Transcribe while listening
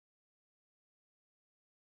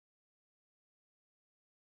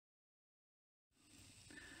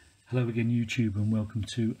Hello again YouTube, and welcome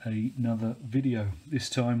to another video. This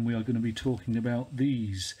time we are going to be talking about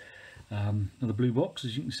these. Another blue box,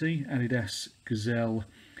 as you can see, Adidas Gazelle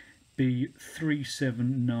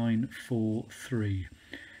B37943,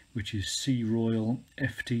 which is Sea Royal,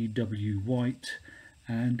 FTW white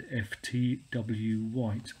and FTW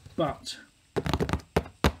white. But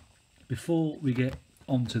before we get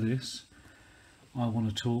onto this, I want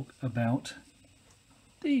to talk about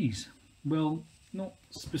these. Well, not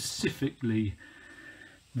specifically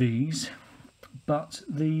these, but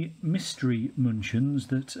the mystery munchins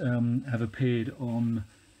that have appeared on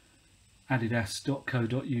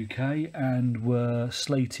Adidas.co.uk and were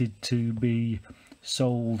slated to be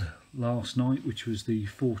sold last night, which was the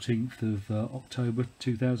 14th of October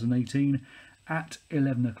 2018 at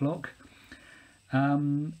 11 o'clock. I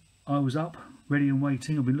was up, ready and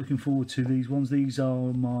waiting. I've been looking forward to these ones. These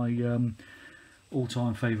are my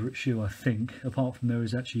all-time favourite shoe, I think, apart from there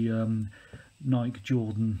is actually Nike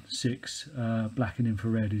Jordan 6 black and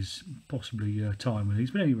infrared is possibly time with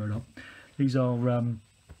these, but anyway, these are one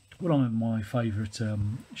of my favourite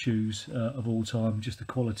shoes of all time. Just the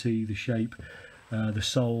quality, the shape, the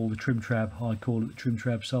sole, the trim trab. I call it the trim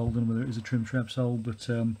trab sole. I don't know whether it is a trim trab sole, but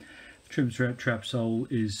trim trab sole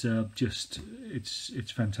is just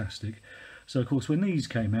it's fantastic. So of course when these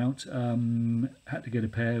came out, had to get a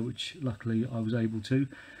pair, which luckily I was able to.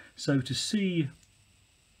 So to see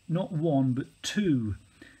not one but two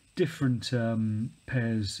different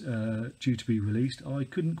pairs due to be released, I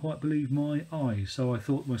couldn't quite believe my eyes. So I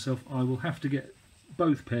thought to myself, I will have to get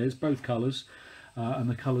both pairs, both colours, and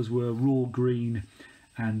the colours were raw green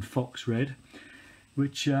and fox red,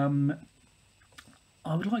 which I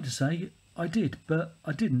would like to say I did, but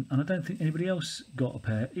I didn't, and I don't think anybody else got a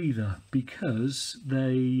pair either, because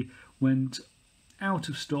they went out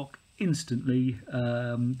of stock instantly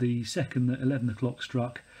the second that 11 o'clock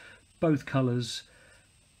struck. Both colours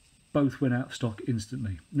both went out of stock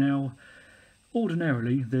instantly. Now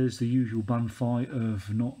ordinarily there's the usual bun fight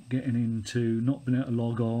of not getting into, not being able to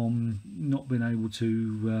log on, not being able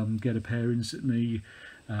to get a pair instantly.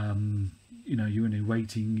 You know, you're in a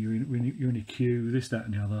waiting, you're in a queue, this, that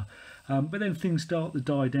and the other. But then things start to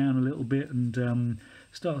die down a little bit and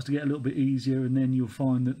starts to get a little bit easier, and then you'll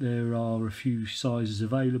find that there are a few sizes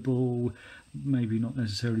available, maybe not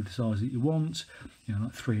necessarily the size that you want, you know,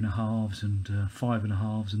 like 3.5s and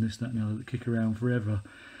 5.5s and this, that and the other that kick around forever.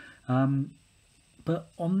 But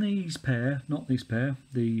on these pair, not this pair,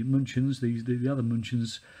 the munchins, the other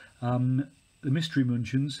munchins, the mystery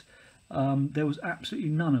munchins, there was absolutely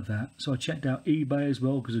none of that. So I checked out eBay as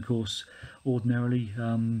well, because of course ordinarily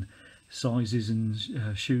sizes and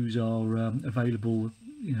shoes are available,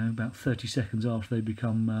 you know, about 30 seconds after they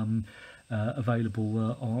become available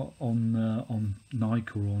on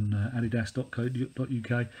Nike or on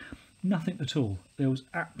Adidas.co.uk. Nothing at all. There was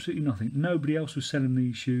absolutely nothing. Nobody else was selling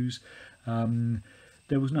these shoes.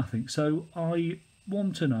 There was nothing. So I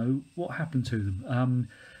want to know what happened to them.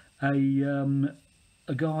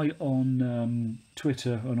 A guy on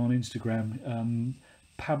Twitter and on Instagram,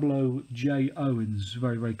 Pablo J. Owens,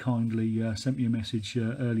 very, very kindly sent me a message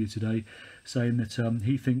earlier today saying that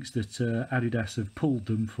he thinks that Adidas have pulled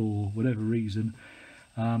them for whatever reason.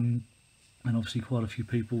 And obviously quite a few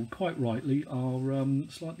people, quite rightly, are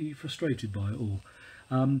slightly frustrated by it all.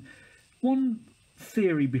 One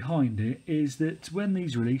theory behind it is that when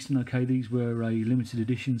these released, and okay, these were a limited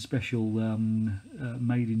edition special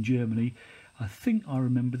made in Germany, I think I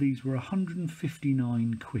remember these were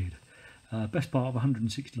 159 quid. Best part of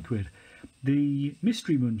 160 quid. The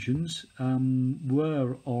mystery munchins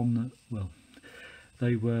were on, well,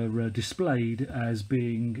 they were displayed as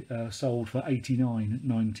being sold for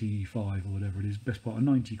 89.95 or whatever it is, best part of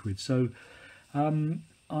 90 quid. So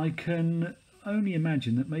I can only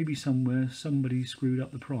imagine that maybe somewhere somebody screwed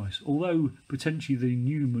up the price. Although potentially the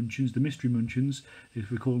new munchins, the mystery munchins,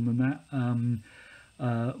 if we're calling them that,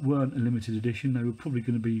 weren't a limited edition. They were probably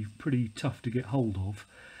going to be pretty tough to get hold of.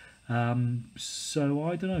 So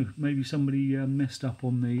I don't know, maybe somebody messed up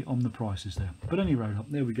on the prices there. But anyway,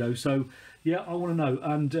 there we go. So yeah, I want to know.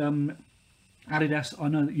 And Adidas, I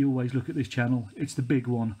know that you always look at this channel. It's the big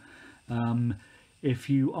one. If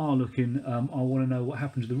you are looking, I want to know what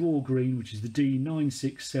happened to the raw green, which is the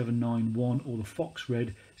D96791, or the fox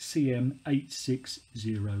red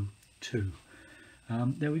CM8602.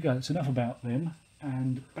 There we go. That's enough about them.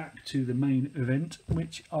 And back to the main event,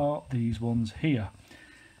 which are these ones here.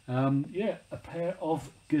 Yeah, a pair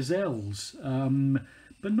of gazelles,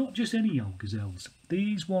 but not just any old gazelles.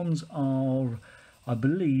 These ones are, I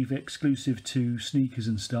believe, exclusive to Sneakers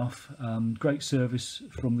and Stuff. Great service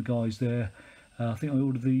from the guys there. I think I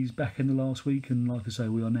ordered these back in the last week, and like I say,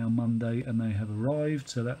 we are now Monday and they have arrived,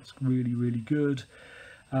 so that's really, really good.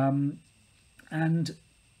 And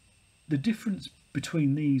the difference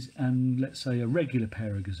between these and, let's say, a regular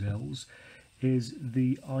pair of Gazelles is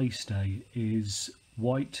the eye stay is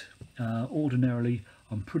white. Ordinarily,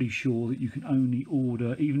 I'm pretty sure that you can only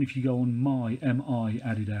order, even if you go on my MI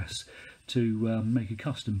Adidas to make a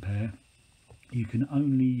custom pair, you can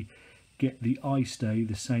only get the eye stay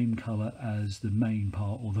the same colour as the main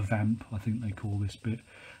part, or the vamp, I think they call this bit,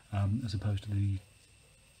 as opposed to the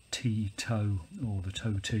T-toe or the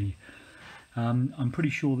toe T. I'm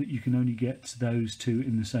pretty sure that you can only get those two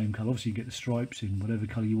in the same colour. Obviously you get the stripes in whatever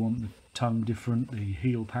colour you want, the tongue different, the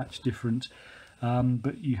heel patch different,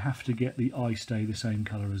 but you have to get the eye stay the same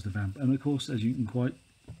colour as the vamp. And of course, as you can quite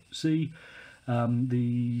see,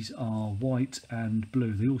 these are white and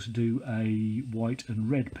blue. They also do a white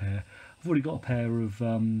and red pair. I've already got a pair of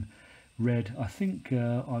red. I think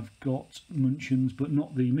I've got Munchens, but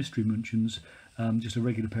not the mystery Munchens, just a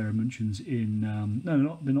regular pair of Munchens in,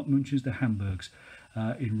 no, they're not Munchens, they're Hamburgs,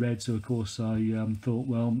 in red. So of course I thought,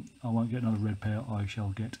 well, I won't get another red pair, I shall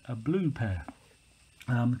get a blue pair.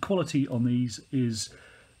 The quality on these is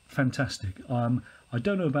fantastic. I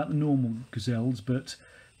don't know about the normal Gazelles, but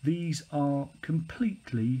these are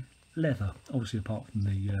completely leather, obviously apart from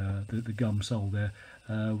the gum sole there.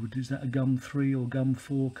 Is that a gum 3 or gum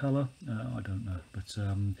 4 colour? I don't know, but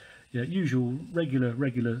yeah, usual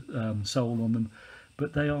regular sole on them,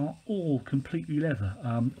 but they are all completely leather.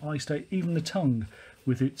 I stay, even the tongue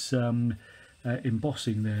with its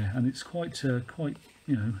embossing there, and it's quite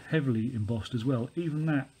heavily embossed as well. Even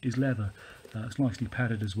that is leather. It's nicely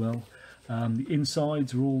padded as well. The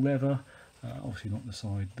insides are all leather. Obviously not the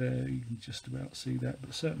side there, you can just about see that,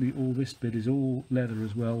 but certainly all this bit is all leather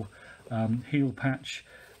as well. Heel patch,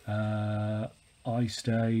 eye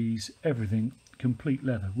stays, everything complete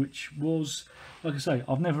leather, which was, like I say,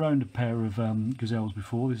 I've never owned a pair of Gazelles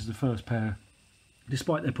before. This is the first pair,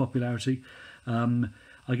 despite their popularity. I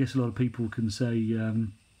guess a lot of people can say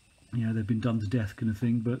they've been done to death kind of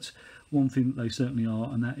thing, but one thing that they certainly are,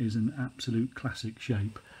 and that is an absolute classic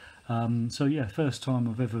shape. So yeah, first time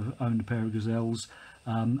I've ever owned a pair of Gazelles,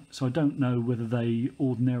 so I don't know whether they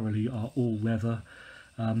ordinarily are all leather,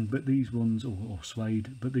 but these ones, or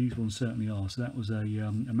suede, but these ones certainly are. So that was a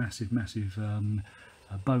massive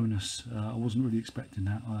bonus. I wasn't really expecting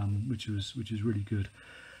that, which is really good.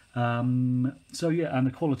 So yeah, and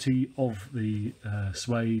the quality of the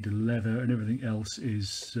suede and leather and everything else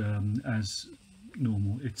is as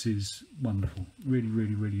normal. It is wonderful.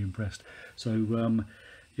 Really impressed. So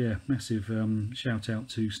yeah, massive shout out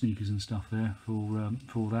to Sneakersnstuff there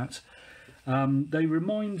for that. They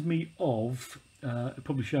remind me of,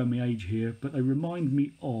 probably showing my age here, but they remind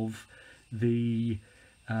me of the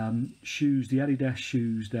shoes, the Adidas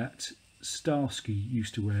shoes that Starsky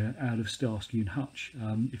used to wear out of Starsky and Hutch.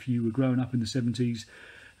 If you were growing up in the 70s,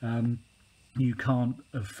 you can't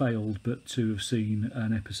have failed but to have seen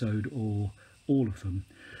an episode or all of them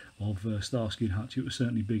of Starsky and Hutch. It was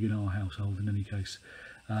certainly big in our household in any case.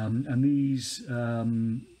 And these, I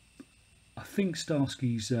think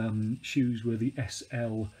Starsky's shoes were the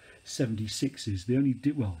SL76s. They only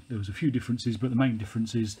did, well, there was a few differences, but the main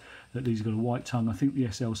difference is that these have got a white tongue. I think the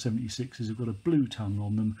SL76s have got a blue tongue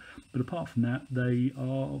on them, but apart from that, they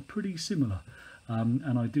are pretty similar.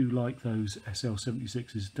 And I do like those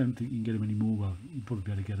SL76s. Don't think you can get them anymore. Well, you'd probably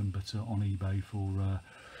be able to get them, but on eBay for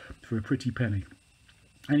a pretty penny.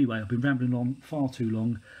 Anyway, I've been rambling on far too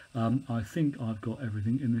long. I think I've got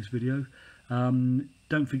everything in this video.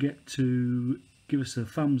 Don't forget to give us a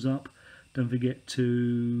thumbs up. Don't forget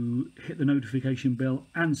to hit the notification bell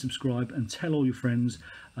and subscribe, and tell all your friends,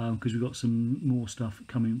 because we've got some more stuff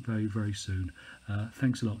coming very soon.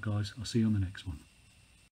 Thanks a lot, guys. I'll see you on the next one.